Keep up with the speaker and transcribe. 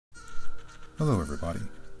Hello everybody.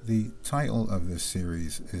 The title of this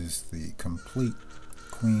series is the Complete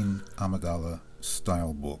Queen Amidala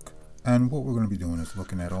Stylebook. And what we're going to be doing is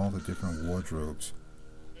looking at all the different wardrobes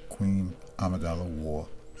Queen Amidala wore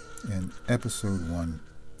in Episode 1,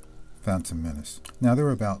 Phantom Menace. Now there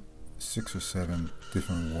were about 6 or 7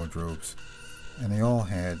 different wardrobes, and they all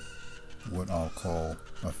had what I'll call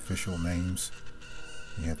official names.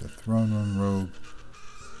 You had the Throne Room robe,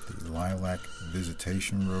 the Lilac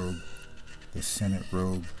Visitation robe, the Senate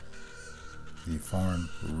robe, the Foreign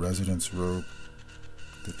Residence robe,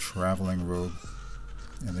 the Traveling robe,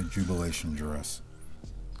 and the Jubilation Dress.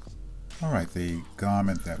 Alright, the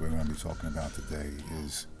garment that we're going to be talking about today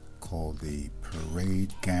is called the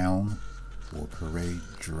Parade Gown or Parade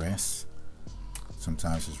Dress.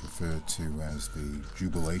 Sometimes it's referred to as the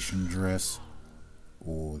Jubilation Dress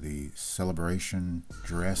or the Celebration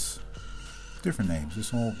Dress. Different names,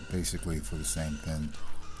 it's all basically for the same thing.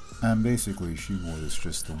 And basically she wore this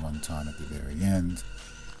just the one time at the very end.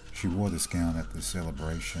 She wore this gown at the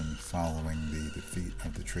celebration following the defeat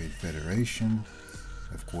of the Trade Federation.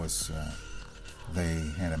 Of course, they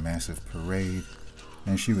had a massive parade,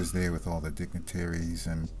 and she was there with all the dignitaries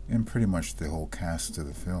and pretty much the whole cast of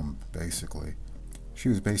the film, basically. She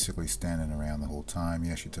was basically standing around the whole time.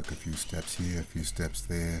 Yeah, she took a few steps here, a few steps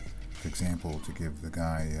there, for example, to give the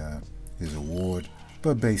guy his award.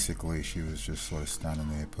 But basically, she was just sort of standing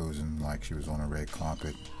there posing like she was on a red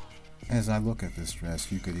carpet. As I look at this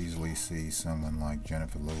dress, you could easily see someone like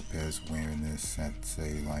Jennifer Lopez wearing this at,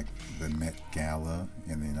 say, like the Met Gala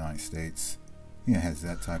in the United States. Yeah, it has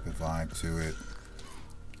that type of vibe to it.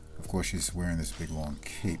 Of course, she's wearing this big long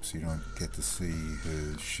cape, so you don't get to see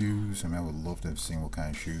her shoes. I mean, I would love to have seen what kind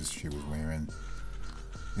of shoes she was wearing.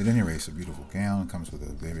 At any rate, it's a beautiful gown. It comes with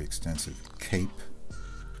a very extensive cape.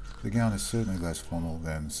 The gown is certainly less formal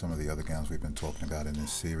than some of the other gowns we've been talking about in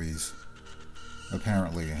this series.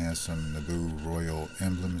 Apparently it has some Naboo royal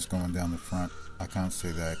emblems going down the front. I can't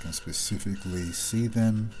say that I can specifically see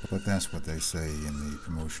them, but that's what they say in the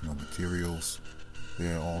promotional materials.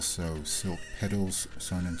 There are also silk petals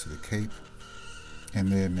sewn into the cape,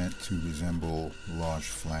 and they're meant to resemble large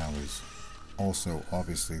flowers. Also,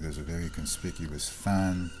 obviously, there's a very conspicuous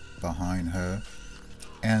fan behind her,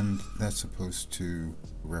 and that's supposed to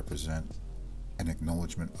represent an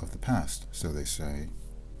acknowledgement of the past, so they say.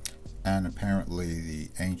 And apparently the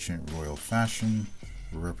ancient royal fashion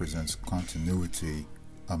represents continuity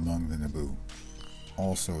among the Naboo.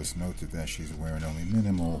 Also, it's noted that she's wearing only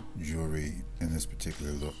minimal jewelry in this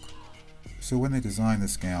particular look. So when they designed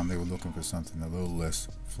this gown, they were looking for something a little less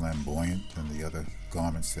flamboyant than the other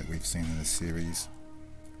garments that we've seen in this series.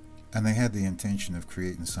 And they had the intention of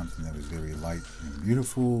creating something that was very light and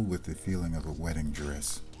beautiful with the feeling of a wedding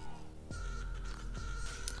dress.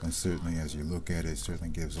 And certainly as you look at it, it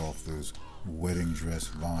certainly gives off those wedding dress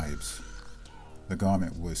vibes. The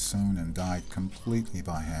garment was sewn and dyed completely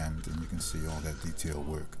by hand, and you can see all that detail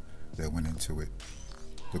work that went into it.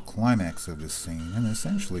 The climax of this scene, and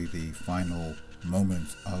essentially the final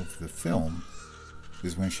moment of the film,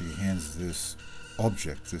 is when she hands this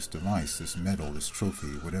object, this device, this medal, this trophy,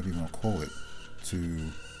 whatever you want to call it,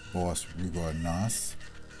 to Boss Rugar Nas.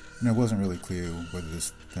 And it wasn't really clear whether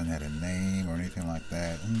this thing had a name or anything like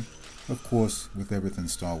that. And of course, with everything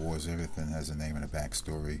Star Wars, everything has a name and a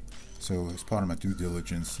backstory. So as part of my due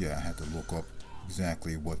diligence, yeah, I had to look up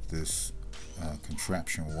exactly what this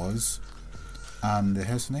contraption was. And it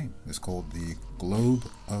has a name. It's called the Globe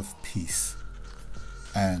of Peace.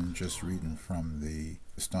 And just reading from the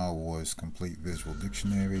Star Wars Complete Visual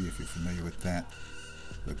Dictionary, if you're familiar with that,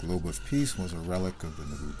 the Globe of Peace was a relic of the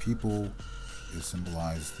Naboo people. It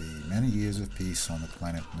symbolized the many years of peace on the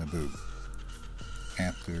planet Naboo.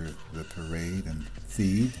 After the parade and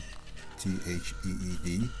feed,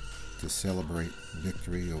 T-H-E-E-D, to celebrate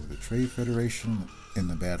victory over the Trade Federation in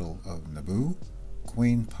the Battle of Naboo,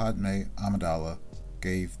 Queen Padme Amidala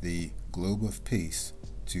gave the Globe of Peace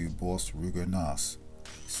to Boss Rugar Nas,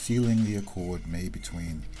 sealing the accord made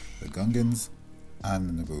between the Gungans and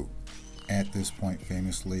the Naboo. At this point,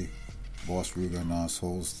 famously, Boss Rugar Nas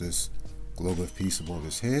holds this Globe of Peace above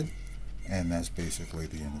his head, and that's basically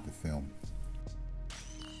the end of the film.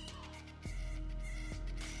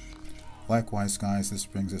 Likewise, guys, this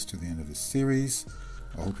brings us to the end of the series.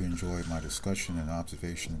 I hope you enjoyed my discussion and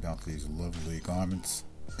observation about these lovely garments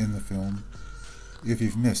in the film. If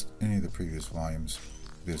you've missed any of the previous volumes,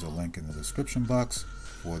 there's a link in the description box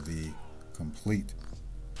for the complete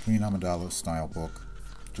Queen Amidala style book.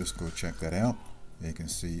 Just go check that out. You can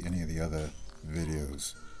see any of the other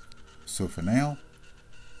videos. So for now,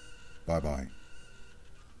 bye-bye.